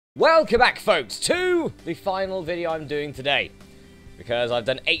Welcome back, folks, to the final video I'm doing today. Because I've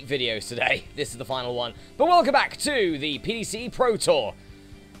done 8 videos today. This is the final one. But welcome back to the PDC Pro Tour.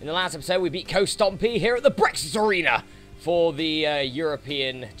 In the last episode, we beat Coast Stompy here at the Brexit Arena for the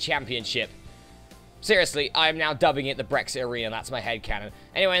European Championship. Seriously, I am now dubbing it the Brexit Arena. That's my headcanon.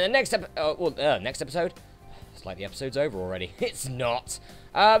 Anyway, in the next episode... It's like the episode's over already. It's not.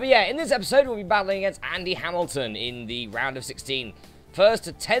 But yeah, in this episode, we'll be battling against Andy Hamilton in the round of 16. First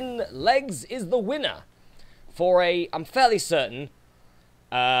to 10 legs is the winner for I'm fairly certain,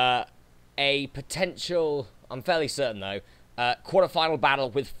 a potential, quarterfinal battle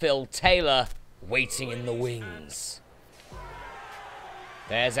with Phil Taylor waiting in the wings.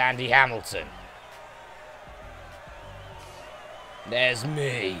 There's Andy Hamilton. There's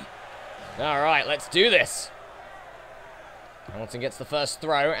me. Alright, let's do this. Hamilton gets the first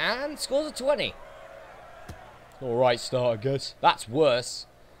throw and scores a 20. Alright start, I guess. That's worse.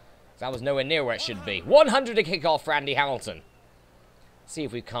 That was nowhere near where it should be. 100 to kick off for Andy Hamilton. See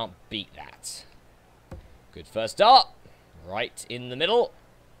if we can't beat that. Good first dart. Right in the middle.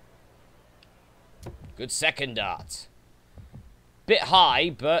 Good second dart. Bit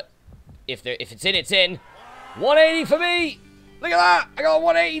high, but if it's in, it's in. 180 for me. Look at that. I got a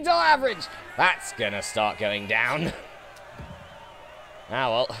 180 dart average. That's going to start going down. Ah,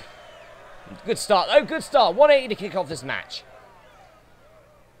 well. Good start. Oh, good start. 180 to kick off this match.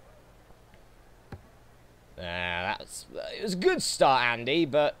 It was a good start, Andy,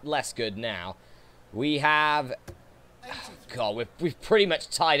 but less good now. We have... Oh, God, we've pretty much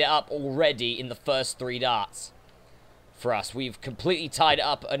tied it up already in the first 3 darts. For us, we've completely tied it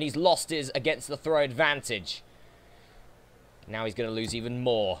up, and he's lost his against the throw advantage. Now he's going to lose even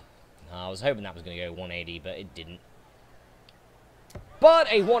more. I was hoping that was going to go 180, but it didn't.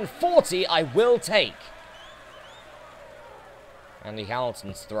 But a 140 I will take. Andy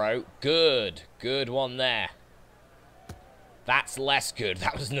Hamilton's throw. Good. Good one there. That's less good.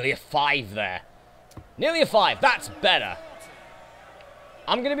 That was nearly a 5 there. Nearly a 5. That's better.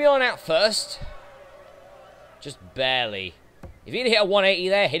 I'm going to be on out first. Just barely. If he'd hit a 180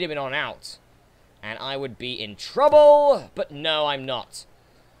 there, hit him in on out. And I would be in trouble. But no, I'm not.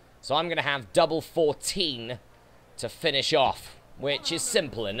 So I'm going to have double 14 to finish off. Which is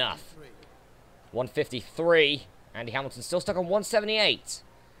simple enough. 153. Andy Hamilton still stuck on 178.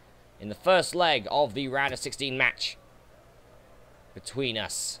 In the first leg of the round of 16 match. Between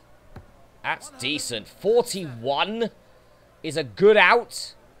us. That's decent. 41 is a good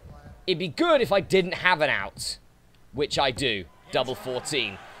out. It'd be good if I didn't have an out. Which I do. Double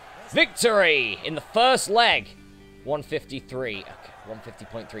 14. Victory in the first leg. 153. Okay,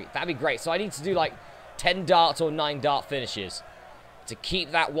 150.3. That'd be great. So I need to do like 10 darts or 9 dart finishes to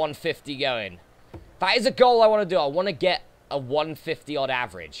keep that 150 going. That is a goal I want to do. I want to get a 150 odd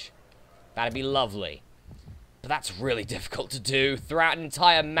average. That'd be lovely. But that's really difficult to do throughout an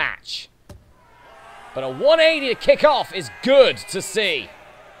entire match. But a 180 to kick off is good to see.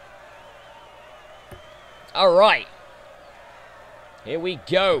 Alright. Here we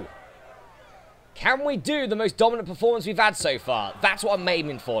go. Can we do the most dominant performance we've had so far? That's what I'm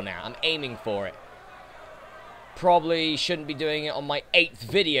aiming for now. I'm aiming for it. Probably shouldn't be doing it on my 8th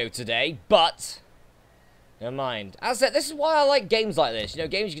video today, but never mind. As I said, this is why I like games like this. You know,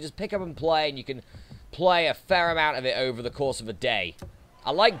 games you can just pick up and play, and you can play a fair amount of it over the course of a day.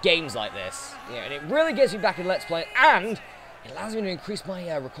 I like games like this. You know, and it really gets me back in Let's Play, and it allows me to increase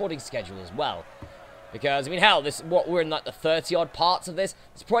my recording schedule as well. Because, I mean, hell, we're in like the 30-odd parts of this.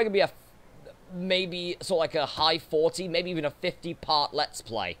 It's probably going to be maybe sort of like a high 40, maybe even a 50-part Let's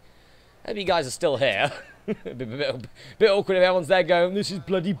Play. I hope you guys are still here. a bit awkward if everyone's there going, this is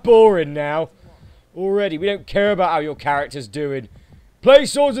bloody boring now. Already, we don't care about how your character's doing. Play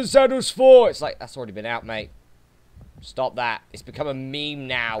Swords and Sandals 4. It's like, that's already been out, mate. Stop that. It's become a meme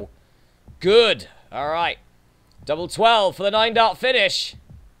now. Good. Alright. Double 12 for the 9 dart finish.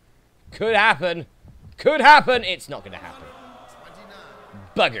 Could happen. Could happen. It's not going to happen.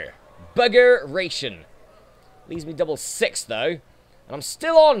 Bugger. Bugger-ration. Leaves me double 6, though. And I'm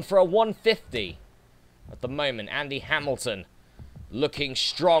still on for a 150. At the moment, Andy Hamilton looking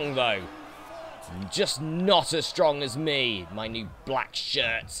strong, though. Just not as strong as me. My new black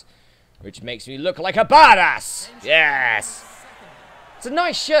shirt, which makes me look like a badass. Yes. It's a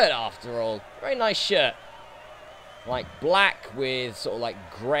nice shirt, after all. Very nice shirt. Like black with sort of like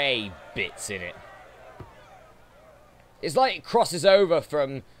grey bits in it. It's like it crosses over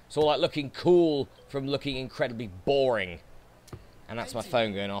from sort of like looking cool from looking incredibly boring. And that's my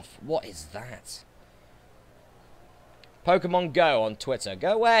phone going off. What is that? Pokemon Go on Twitter.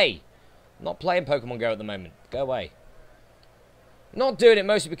 Go away. I'm not playing Pokemon Go at the moment. Go away. Not doing it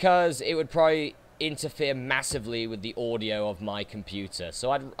mostly because it would probably interfere massively with the audio of my computer.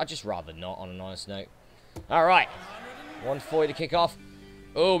 So I'd just rather not, on an honest note. Alright. 140 to kick off.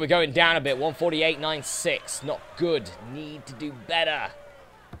 Oh, we're going down a bit. 148.96. Not good. Need to do better.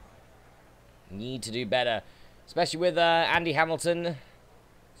 Need to do better. Especially with Andy Hamilton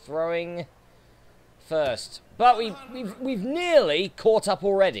throwing first. But we've nearly caught up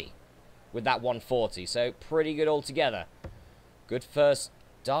already with that 140. So pretty good altogether. Good first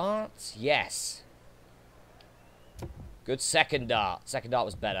dart. Yes. Good second dart. Second dart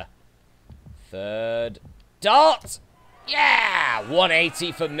was better. Third dart. Yeah!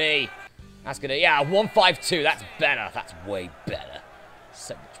 180 for me. That's gonna... Yeah, 152. That's better. That's way better.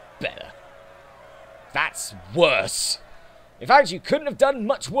 So much better. That's worse. In fact, you couldn't have done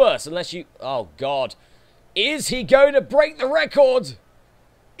much worse unless you... Oh, God. Is he going to break the record?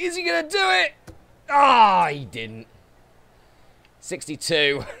 Is he going to do it? Ah, he didn't.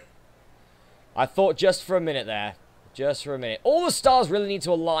 62. I thought just for a minute there. Just for a minute. All the stars really need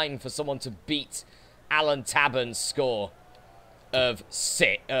to align for someone to beat Alan Tabern's score of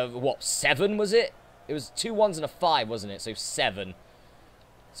what, 7 was it? It was 2 1s and a 5, wasn't it? So 7.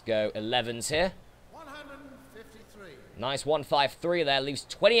 Let's go 11s here. 153. Nice 153 there. Leaves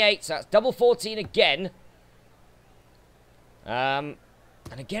 28, so that's double 14 again. And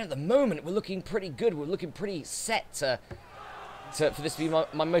again, at the moment, we're looking pretty good. We're looking pretty set for this to be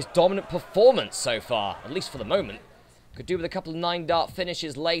my most dominant performance so far. At least for the moment. Could do with a couple of 9-dart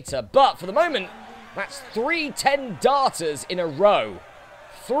finishes later. But for the moment, that's 3 10-darters in a row.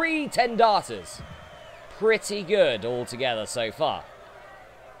 3 10-darters. Pretty good altogether so far.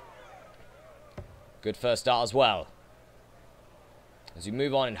 Good first dart as well. As we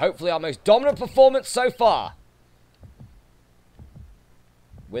move on, and hopefully our most dominant performance so far.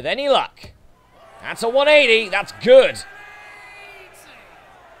 With any luck. That's a 180. That's good.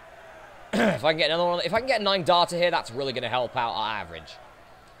 If I can get another one, if I can get a 9-darter here, that's really going to help out our average.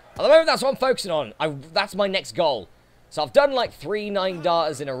 At the moment, that's what I'm focusing on. That's my next goal. So I've done like 3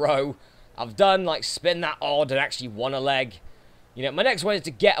 9-darters in a row. I've done like spin that odd and actually won a leg. You know, my next one is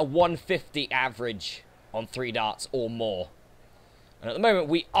to get a 150 average on 3 darts or more. And at the moment,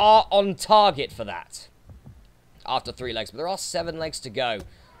 we are on target for that. After 3 legs, but there are 7 legs to go.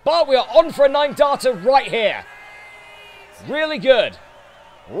 But we are on for a 9-darter right here. Really good.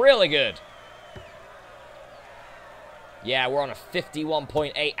 Really good. Yeah, we're on a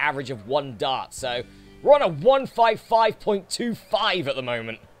 51.8 average of 1 dart. So, we're on a 155.25 at the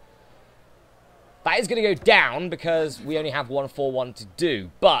moment. That is going to go down because we only have 141 to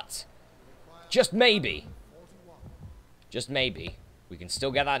do. But, just maybe, we can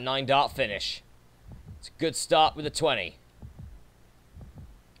still get that 9-dart finish. It's a good start with a 20.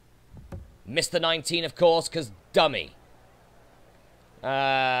 Missed the 19, of course, because dummy.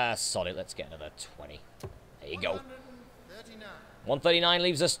 Solid. Let's get another 20. There you go. 139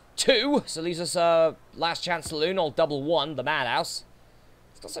 leaves us 2. So leaves us last chance saloon, or double 1, the Madhouse.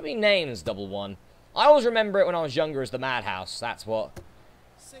 It's got so many names, double 1. I always remember it when I was younger as the Madhouse. That's what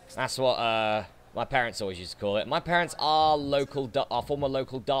my parents always used to call it. My parents are former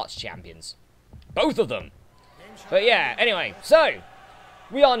local darts champions. Both of them. But yeah, anyway, so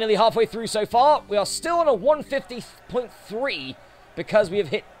we are nearly halfway through so far. We are still on a 150.3 because we have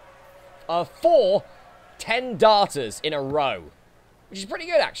hit 4 10-darters in a row. Which is pretty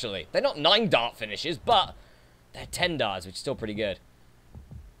good, actually. They're not 9-dart finishes, but they're 10-darts, which is still pretty good.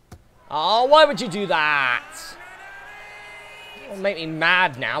 Oh, why would you do that? You don't make me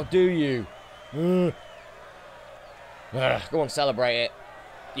mad now, do you? Go on, celebrate it.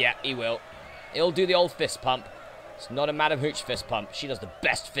 Yeah, he will. He'll do the old fist pump. It's not a Madam Hooch fist pump. She does the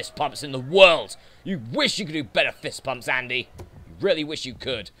best fist pumps in the world. You wish you could do better fist pumps, Andy. You really wish you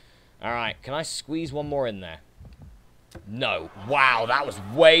could. Alright, can I squeeze one more in there? No. Wow, that was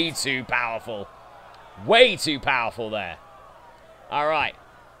way too powerful. Way too powerful there. Alright.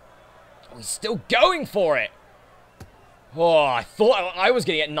 Oh, he's still going for it. Oh, I thought I was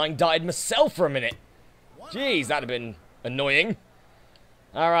going to get 9-darted myself for a minute. Jeez, that'd have been annoying.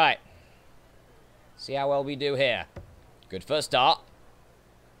 Alright. See how well we do here. Good first dart.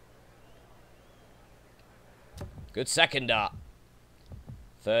 Good second dart.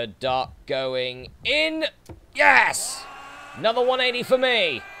 Third dart going in. Yes! Another 180 for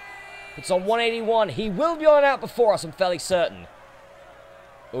me. It's on 181. He will be on out before us, I'm fairly certain.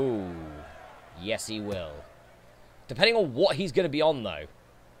 Ooh. Yes, he will. Depending on what he's going to be on, though.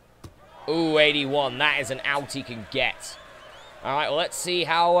 Ooh, 81. That is an out he can get. All right, well, let's see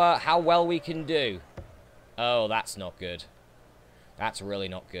how well we can do. Oh, that's not good. That's really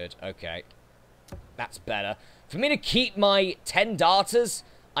not good. Okay. That's better. For me to keep my 10 darters,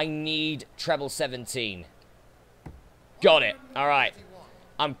 I need treble 17. Got it. All right.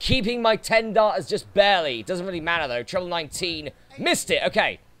 I'm keeping my 10 darters just barely. Doesn't really matter, though. Treble 19. Missed it.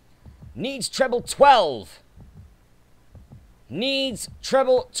 Okay. Needs treble 12. Needs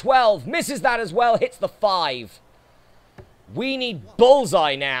treble 12. Misses that as well. Hits the 5. We need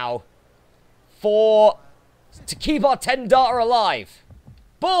bullseye now to keep our 10 darter alive.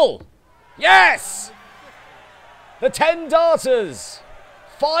 Bull! Yes! The 10 darters!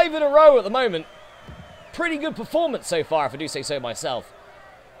 5 in a row at the moment. Pretty good performance so far, if I do say so myself.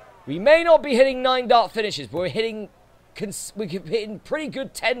 We may not be hitting 9 dart finishes, but we're hitting pretty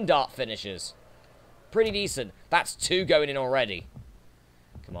good 10 dart finishes. Pretty decent. That's 2 going in already.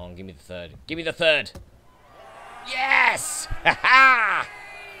 Come on, give me the third. Give me the third. Yes! Ha ha!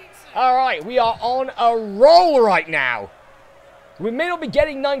 Alright, we are on a roll right now. We may not be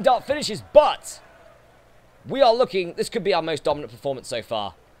getting 9 dart finishes, but we are looking... This could be our most dominant performance so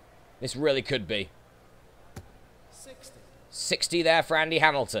far. This really could be. 60 there for Andy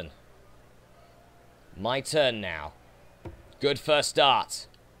Hamilton. My turn now. Good first start.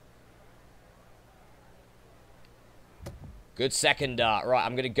 Good second dart. Right,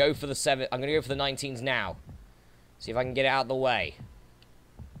 I'm going to go for the 7. I'm going to go for the 19s now. See if I can get it out of the way.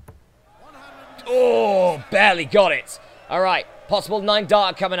 Oh, barely got it. All right, possible 9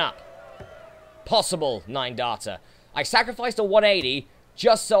 darter coming up. Possible 9 darter. I sacrificed a 180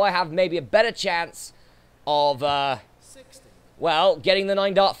 just so I have maybe a better chance of, well, getting the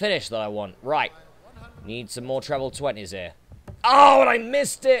 9 dart finish that I want. Right. Need some more treble 20s here. Oh, and I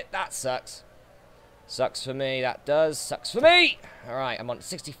missed it. That sucks. Sucks for me. That does. Sucks for me. All right, I'm on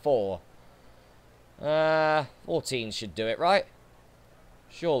 64. 14s should do it, right?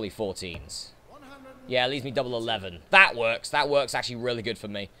 Surely 14s. Yeah, leaves me double 11. That works. That works actually really good for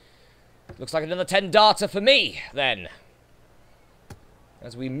me. Looks like another 10 darter for me, then.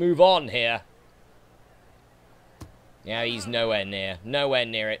 As we move on here. Yeah, he's nowhere near. Nowhere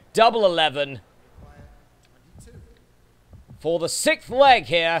near it. Double 11. For the 6th leg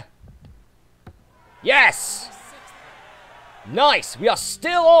here. Yes! Nice! We are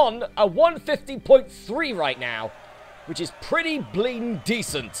still on a 150.3 right now, which is pretty bleeding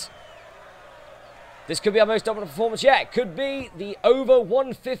decent. This could be our most dominant performance yet. It could be the over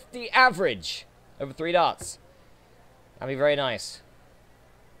 150 average over 3 darts. That'd be very nice.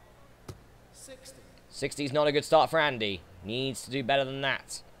 60 is not a good start for Andy. Needs to do better than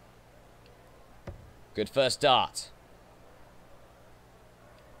that. Good first dart.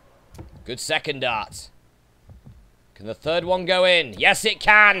 Good second dart. Can the third one go in? Yes, it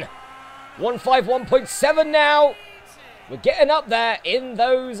can. 151.7 now. We're getting up there in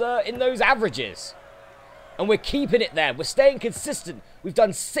those averages. And we're keeping it there. We're staying consistent. We've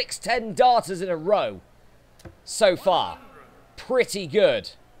done 6 10 darters in a row so far. Pretty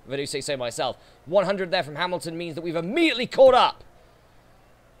good, if I do say so myself. 100 there from Hamilton means that we've immediately caught up.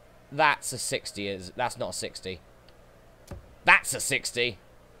 That's a 60. That's not a 60. That's a 60.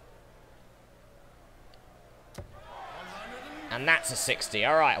 And that's a 60.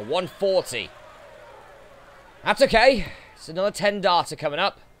 All right, a 140. That's okay. It's another 10 darter coming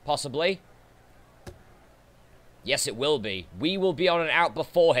up, possibly. Yes, it will be. We will be on an out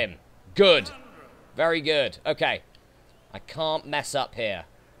before him. Good. Very good. Okay. I can't mess up here.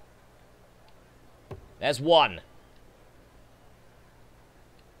 There's 1.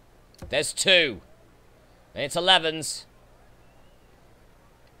 There's 2. And it's 11s.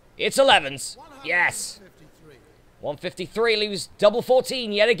 It's 11s. Yes. 153 leaves double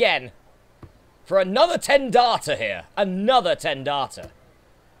 14 yet again. For another 10 darter here. Another 10 darter.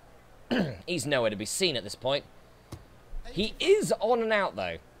 He's nowhere to be seen at this point. He is on and out,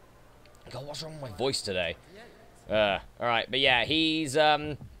 though. God, what's wrong with my voice today? Alright, but yeah, he is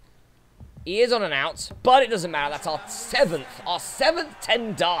on and out, but it doesn't matter. That's our 7th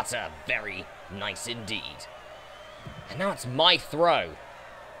 10 darter. Very nice indeed. And now it's my throw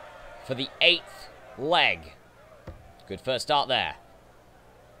for the 8th leg. Good first dart there.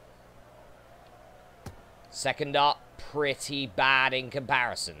 Second dart, pretty bad in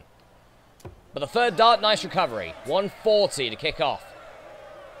comparison. But the third dart, nice recovery. 140 to kick off.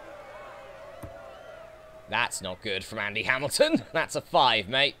 That's not good from Andy Hamilton. That's a 5,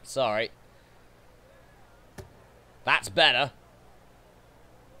 mate. Sorry. That's better.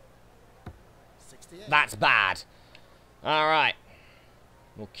 68. That's bad. All right.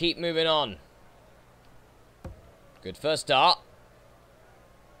 We'll keep moving on. Good first dart.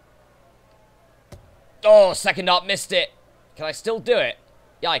 Oh, second dart, missed it. Can I still do it?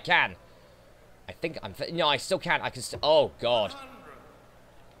 Yeah, I can. I think I'm... No, I still can. I can still... Oh, God.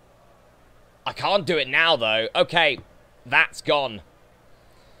 I can't do it now, though. Okay, that's gone.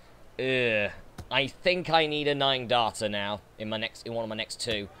 Ugh. I think I need a 9 darter now in one of my next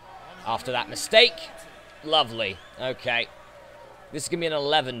 2. After that mistake. Lovely. Okay. This is going to be an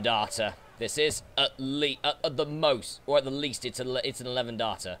 11 darter. This is at the most, or at the least, it's an 11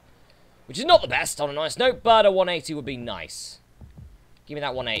 darter. Which is not the best on a nice note, but a 180 would be nice. Give me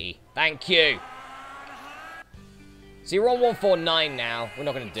that 180. Thank you. So you're on 149 now. We're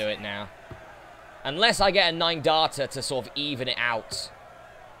not going to do it now. Unless I get a 9 darter to sort of even it out.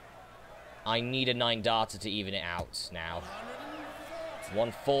 I need a 9 darter to even it out now.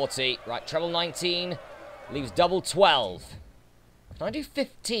 140. Right, treble 19. Leaves double 12. Can I do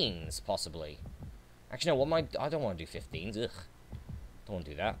 15s, possibly? Actually, no, I don't want to do 15s. Ugh. Don't want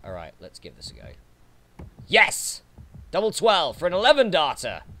to do that. Alright, let's give this a go. Yes! Double 12 for an 11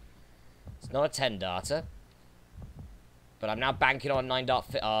 darter. It's not a 10 darter. But I'm now banking on a 9 dart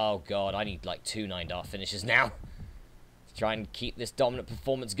oh, God. I need, like, 2 9 dart finishes now. To try and keep this dominant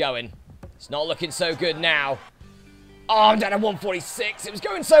performance going. It's not looking so good now. Oh, I'm down to 146. It was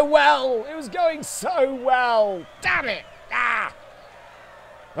going so well. It was going so well. Damn it. Ah.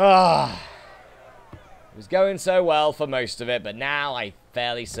 Ah. It was going so well for most of it, but now I'm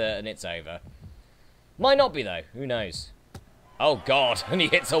fairly certain it's over. Might not be, though. Who knows? Oh, God. And he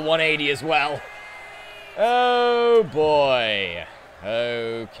hits a 180 as well. Oh, boy.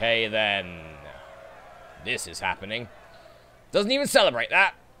 Okay, then. This is happening. Doesn't even celebrate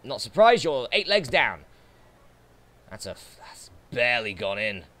that. Not surprised, you're 8 legs down. That's barely gone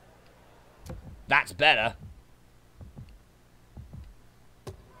in. That's better.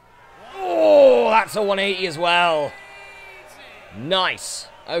 Oh, that's a 180 as well. Nice.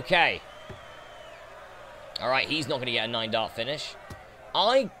 Okay. Alright, he's not going to get a 9 dart finish.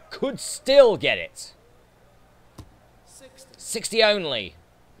 I could still get it. 60 only.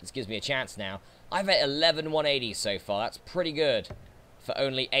 This gives me a chance now. I've hit 11 180s so far. That's pretty good. For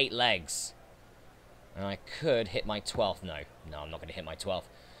only 8 legs. And I could hit my 12th. No, I'm not going to hit my 12th.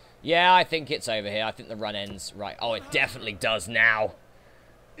 Yeah, I think it's over here. I think the run ends right. Oh, it definitely does now.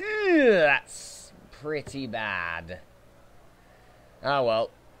 Ew, that's pretty bad. Oh, well.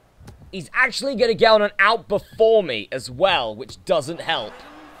 He's actually going to get on an out before me as well, which doesn't help.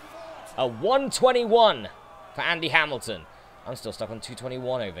 A 121 for Andy Hamilton. I'm still stuck on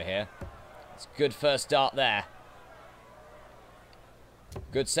 221 over here. It's a good first dart there.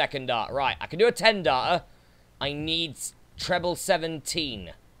 Good second dart. Right, I can do a 10 darter. I need treble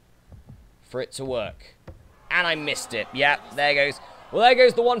 17 for it to work. And I missed it. Yep, there goes. Well, there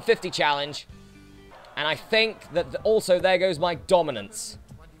goes the 150 challenge. And I think that also there goes my dominance.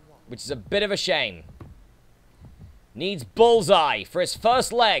 Which is a bit of a shame. Needs bullseye for his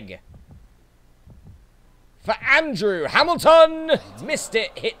first leg. For Andrew Hamilton. Missed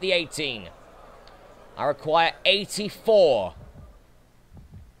it, hit the 18. I require 84.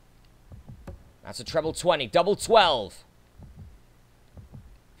 That's a treble 20. Double 12.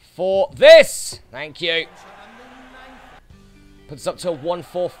 For this. Thank you. Puts us up to a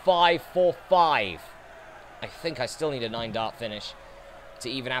 145.45. I think I still need a 9 dart finish to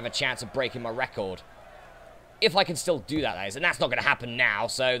even have a chance of breaking my record. If I can still do that, that is. And that's not going to happen now,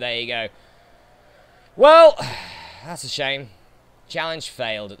 so there you go. Well, that's a shame. Challenge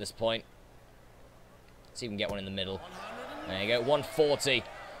failed at this point. Let's see if we can get one in the middle. There you go, 140.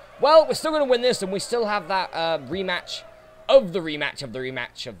 Well, we're still going to win this, and we still have that rematch of the rematch of the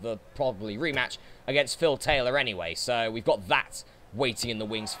rematch of the probably rematch against Phil Taylor anyway. So we've got that waiting in the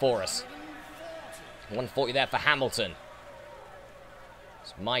wings for us. 140 there for Hamilton.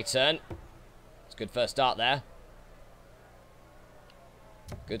 It's my turn. It's a good first dart there.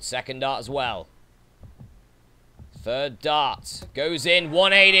 Good second dart as well. Third dart. Goes in.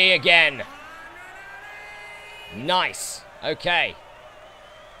 180 again. Nice. Okay.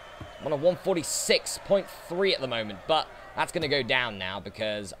 I'm on a 146.3 at the moment, but that's going to go down now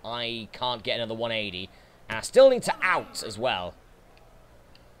because I can't get another 180. And I still need to out as well.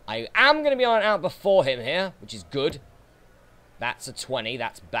 I am going to be on an out before him here, which is good. That's a 20.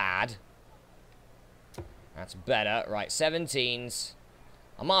 That's bad. That's better. Right, 17s.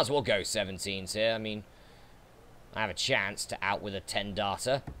 I might as well go 17s here. I mean, I have a chance to out with a 10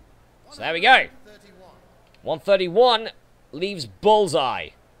 darter. So there we go. 131 leaves bullseye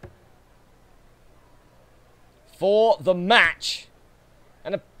for the match.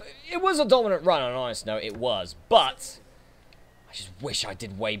 And it was a dominant run, on an honest note, it was. But I just wish I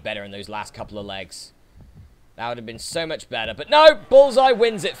did way better in those last couple of legs. That would have been so much better. But no, bullseye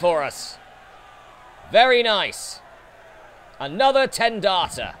wins it for us. Very nice. Another 10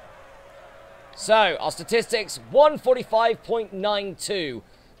 darter. So, our statistics, 145.92.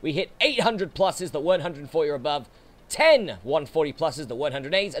 We hit 800 pluses that weren't 140 or above, 10 140 pluses that weren't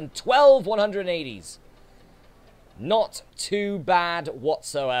 180s, and 12 180s. Not too bad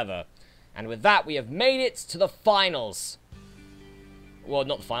whatsoever. And with that, we have made it to the finals. Well,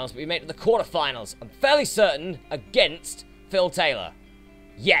 not the finals, but we made it to the quarterfinals. I'm fairly certain against Phil Taylor.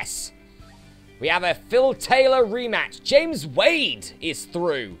 Yes. We have a Phil Taylor rematch. James Wade is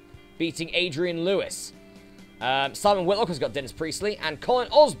through, beating Adrian Lewis. Simon Whitlock has got Dennis Priestley, and Colin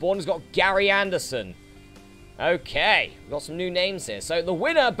Osborne has got Gary Anderson. Okay, we've got some new names here. So the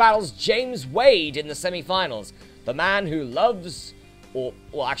winner battles James Wade in the semi-finals. The man who loves, or,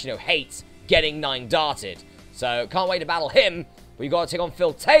 well, actually, no, hates getting 9-darted. So can't wait to battle him. We've got to take on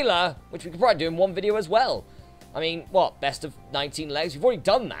Phil Taylor, which we could probably do in one video as well. I mean, what, best of 19 legs? We've already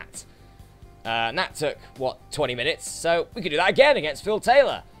done that. And that took, what, 20 minutes? So we could do that again against Phil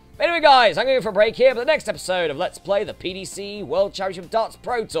Taylor. But anyway, guys, I'm going to go for a break here. But the next episode of Let's Play the PDC World Championship Darts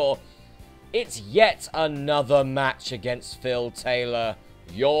Pro Tour, it's yet another match against Phil Taylor.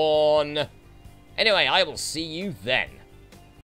 Yawn. Anyway, I will see you then.